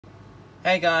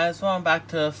Hey guys, welcome back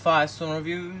to 5 Stone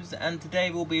Reviews, and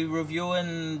today we'll be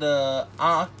reviewing the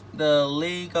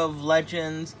League of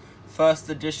Legends First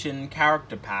Edition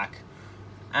Character Pack.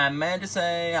 And may I just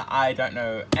say, I don't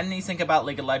know anything about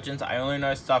League of Legends. I only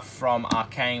know stuff from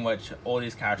Arcane, which all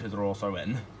these characters are also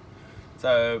in.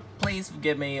 So please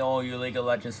forgive me, all you League of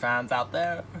Legends fans out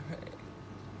there.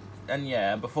 And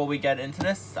yeah, before we get into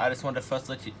this, I just want to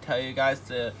first tell you guys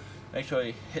to make sure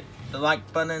you hit the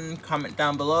like button, comment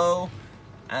down below,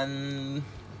 and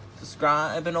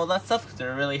subscribe and all that stuff, because it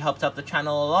really helps out the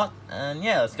channel a lot. And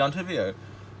yeah, let's go into the video.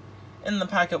 In the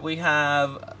packet we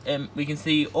have, we can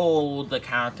see all the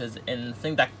characters in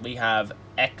thing that we have: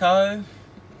 Echo,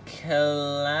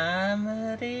 Calamity,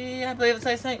 I believe it's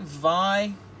his name,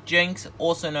 Vi, Jinx,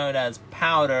 also known as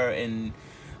Powder in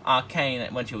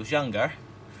Arcane when she was younger,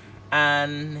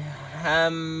 and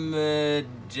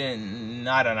Hamajin,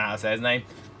 I don't know how to say his name.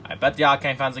 I bet the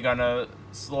Arcane fans are gonna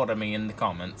slaughter me in the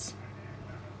comments.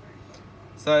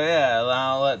 So yeah,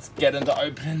 now let's get into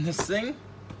opening this thing.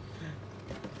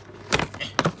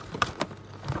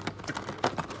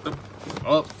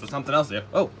 Oh, there's something else here.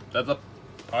 Oh, there's a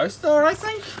poster, I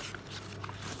think?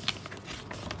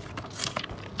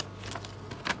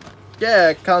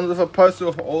 Yeah, it comes with a poster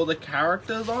with all the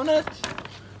characters on it,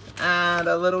 and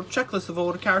a little checklist of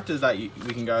all the characters that we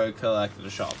can go collect at the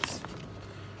shops.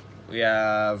 We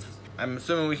have, I'm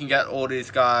assuming we can get all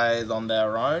these guys on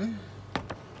their own,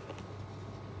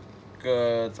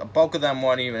 because a bulk of them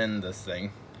weren't even in this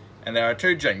thing. And there are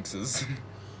 2 Jinxes.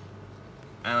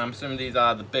 And I'm assuming these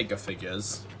are the bigger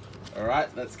figures.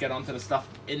 Alright, let's get onto the stuff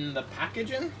in the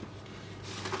packaging.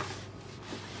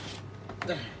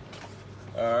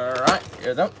 Alright,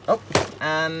 here we go. Oh,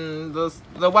 and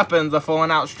the weapons are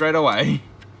falling out straight away.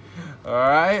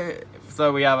 Alright,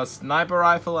 so we have a sniper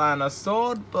rifle and a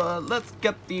sword, but let's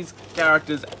get these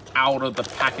characters out of the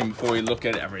packing before we look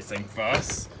at everything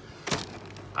first.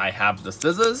 I have the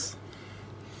scissors.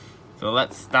 So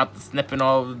let's start the snipping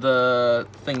of the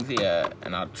things here,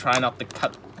 and I'll try not to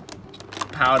cut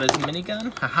Powder's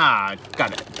minigun. Haha,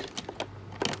 got it.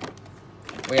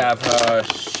 We have her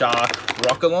shark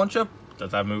rocket launcher.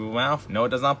 Does that move a mouth? No, it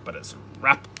does not, but it's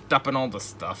wrapped up in all the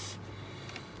stuff.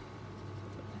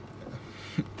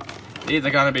 These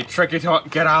are gonna be tricky to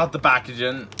get out the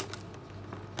packaging.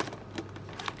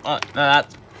 Oh, no,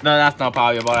 that's not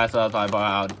part of your body. That's what I was talking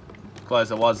about, how close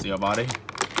it was to your body.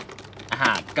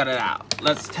 Aha, got it out.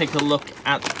 Let's take a look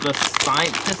at the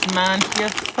scientist man here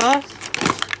first.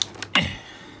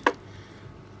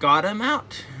 Got him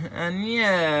out. And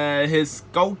yeah, his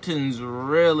skeleton's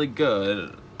really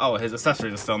good. Oh, his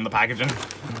accessories are still in the packaging.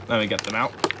 Let me get them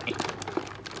out.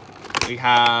 We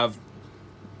have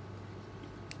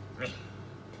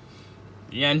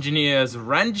the engineer's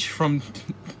wrench from...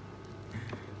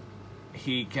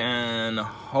 He can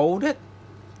hold it.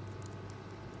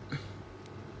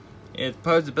 His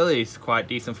posability is quite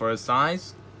decent for his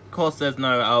size. Of course, there's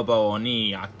no elbow or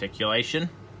knee articulation.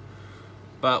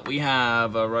 But we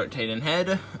have a rotating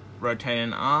head,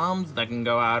 rotating arms that can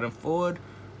go out and forward.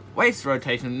 Waist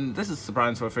rotation, this is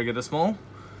surprising for a figure this small.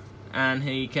 And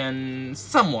he can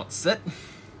somewhat sit.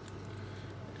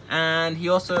 And he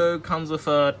also comes with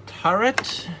a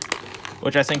turret,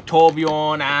 which I think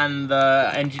Torbjorn and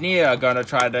the engineer are going to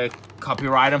try to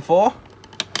copyright him for.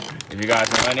 If you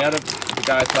guys know any other... If you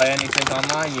guys play anything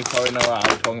online, you probably know where I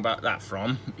was talking about that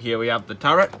from. Here we have the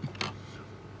turret.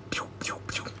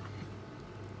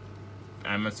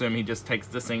 I'm assuming he just takes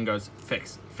this thing and goes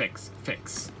fix, fix,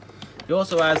 fix. He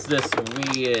also has this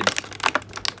weird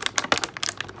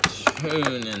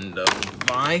tuning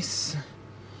device,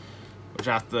 which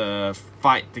I have to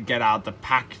fight to get out the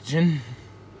packaging.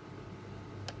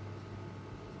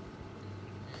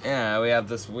 Yeah, we have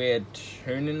this weird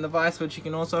tuning device which you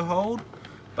can also hold.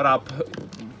 But I'll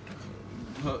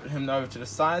put him over to the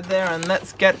side there, and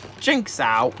let's get Jinx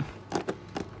out.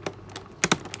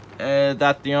 Is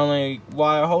that the only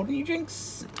wire holding you,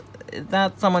 Jinx? Is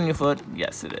that some on your foot?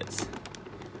 Yes, it is.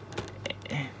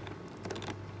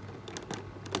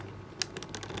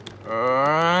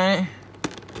 Alright.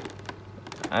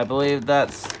 I believe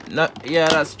that's... No, yeah,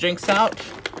 that's Jinx out.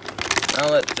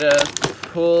 Now let's just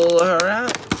pull her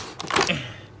out.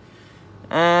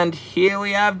 And here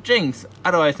we have Jinx,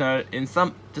 otherwise known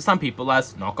to some people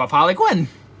as knockoff Harley Quinn.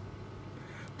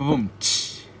 Boom.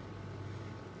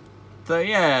 So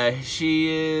yeah, she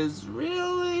is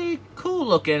really cool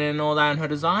looking and all that in her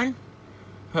design.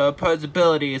 Her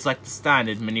posability is like the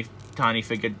standard mini tiny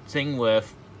figure thing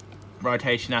with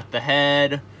rotation at the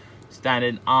head,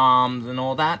 standard arms and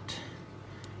all that.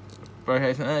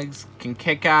 rotation legs, can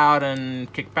kick out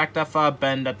and kick back that far,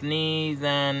 bend at the knees,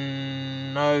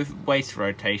 and no waist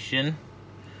rotation.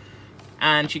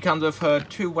 And she comes with her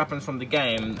 2 weapons from the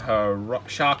game, her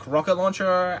Shark rocket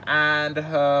launcher and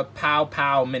her Pow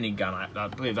Pow minigun. I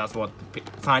believe that's what the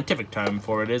scientific term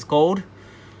for it is called.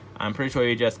 I'm pretty sure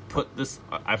you just put this,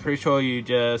 I'm pretty sure you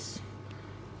just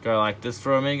go like this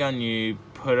for a minigun. You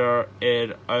put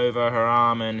it over her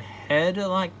arm and head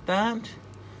like that.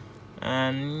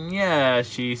 And yeah,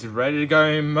 she's ready to go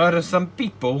and murder some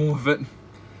people with it.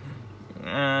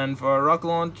 And for a rocket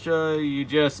launcher, you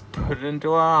just put it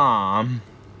into her arm.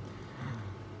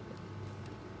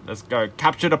 Let's go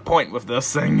capture the point with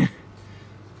this thing.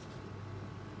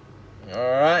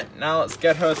 Alright, now let's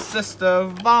get her sister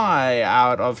Vi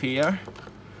out of here.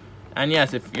 And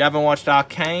yes, if you haven't watched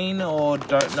Arcane or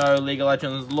don't know League of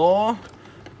Legends lore,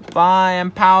 Vi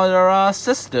and Powder are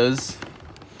sisters.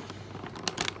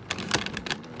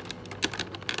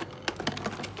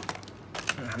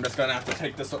 I'm just gonna have to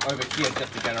take this over here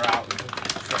just to get her out.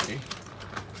 It's tricky.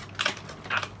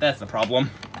 Ah, that's the problem.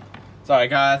 Sorry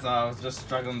guys, I was just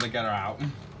struggling to get her out.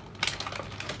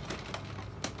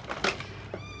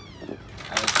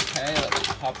 Okay,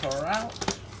 let's pop her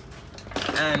out.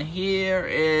 And here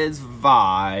is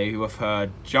Vi with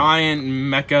her giant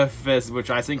mecha fist,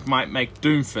 which I think might make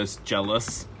Doomfist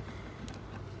jealous.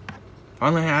 If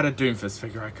only I had a Doomfist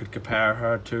figure I could compare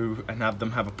her to and have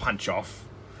them have a punch-off.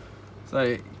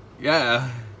 So,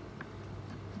 yeah.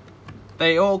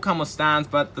 They all come with stands,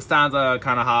 but the stands are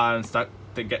kind of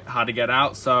hard to get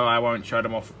out, so I won't show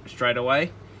them off straight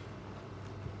away.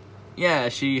 Yeah,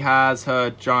 she has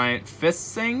her giant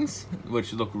fist things,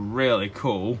 which look really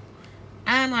cool.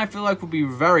 And I feel like would be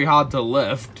very hard to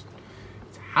lift.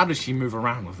 How does she move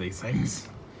around with these things?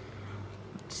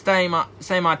 Same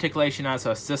articulation as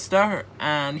her sister,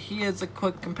 and here's a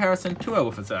quick comparison to her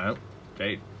with its own.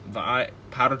 Okay, Vi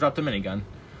powder dropped a minigun.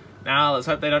 Now let's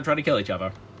hope they don't try to kill each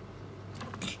other.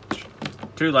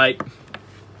 Too late.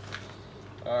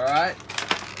 Alright.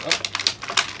 Oh.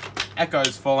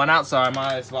 Echo's falling out, so I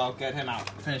might as well get him out.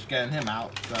 Finish getting him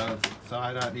out, so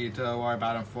I don't need to worry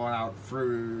about him falling out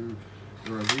through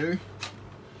the review.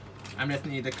 I just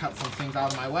need to cut some things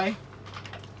out of my way.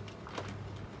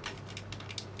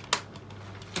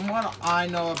 From what I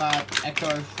know about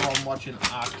Echo from watching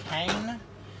Arcane,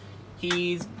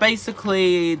 he's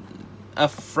basically a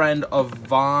friend of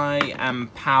Vi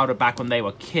and Powder back when they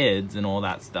were kids and all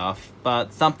that stuff.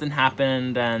 But something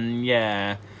happened and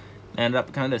yeah, ended up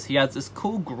becoming this. He has this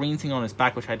cool green thing on his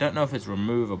back, which I don't know if it's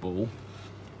removable.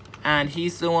 And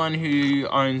he's the one who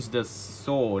owns this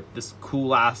sword, this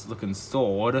cool ass looking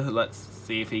sword. Let's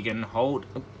see if he can hold.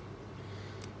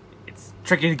 It's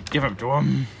tricky to give it to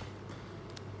him.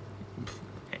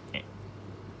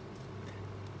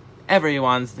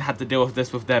 Everyone's had to deal with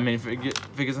this with them in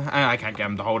figures. I can't get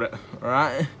him to hold it.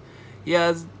 Alright? He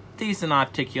has decent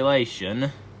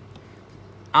articulation.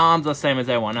 Arms are the same as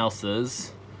everyone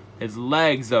else's. His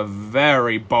legs are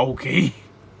very bulky.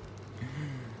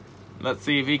 Let's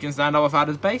see if he can stand up without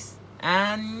his base.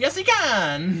 And yes, he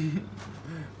can!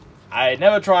 I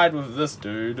never tried with this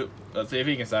dude. Let's see if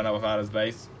he can stand up without his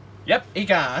base. Yep, he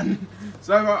can.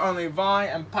 So far, only Vi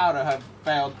and Powder have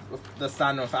failed with the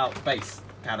stand without base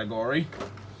category.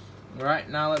 Right,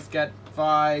 now let's get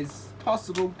Vi's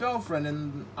possible girlfriend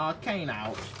in Arcane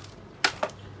out.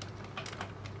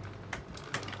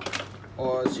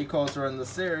 Or as she calls her in the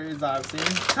series I've seen,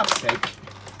 Cupcake.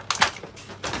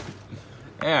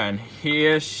 And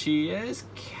here she is,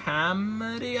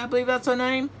 Camedy, I believe that's her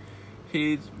name.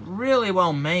 She's really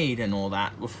well made and all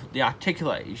that, with the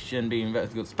articulation being very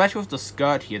good, especially with the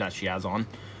skirt here that she has on.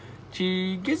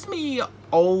 She gives me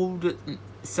old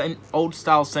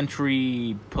style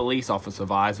Century police officer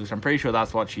vibes, which I'm pretty sure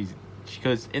that's what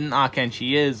because in Arcane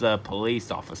she is a police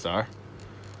officer.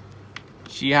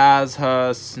 She has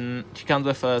her, she comes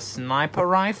with a sniper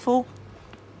rifle,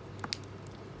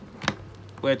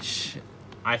 which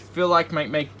I feel like might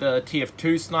make the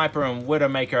TF2 sniper and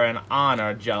Widowmaker and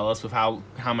Ana jealous with how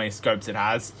many scopes it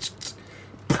has.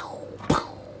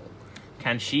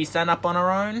 Can she stand up on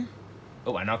her own?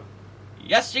 Oh, I know.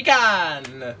 Yes, she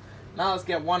can! Now let's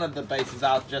get one of the bases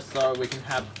out just so we can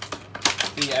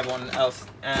see everyone else.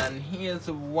 And here's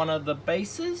one of the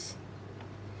bases.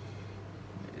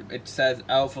 It says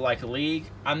L for like League.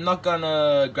 I'm not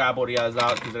gonna grab all the others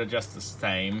out because they're just the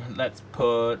same. Let's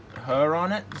put her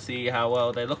on it to see how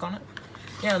well they look on it.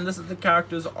 Yeah, and this is the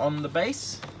characters on the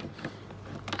base.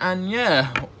 And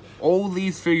yeah, all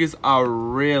these figures are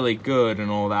really good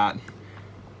and all that.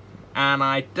 And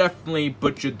I definitely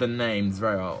butchered the names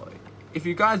very well. if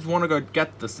you guys want to go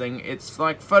get this thing, it's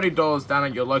like $30 down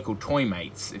at your local Toy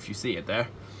Mates, if you see it there.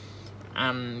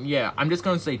 And yeah, I'm just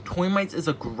going to say Toy Mates is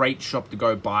a great shop to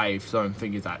go buy certain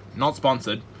figures at. Not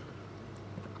sponsored.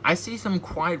 I see some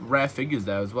quite rare figures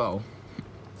there as well.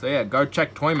 So yeah, go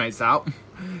check Toy Mates out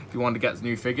if you want to get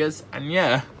new figures. And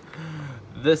yeah,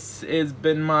 this has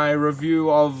been my review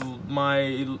of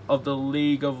the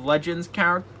League of Legends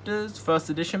characters first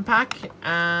edition pack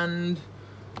and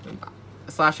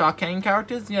 / arcane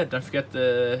characters. Yeah, don't forget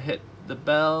to hit the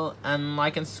bell and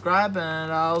like and subscribe,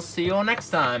 and I'll see you all next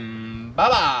time. Bye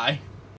bye.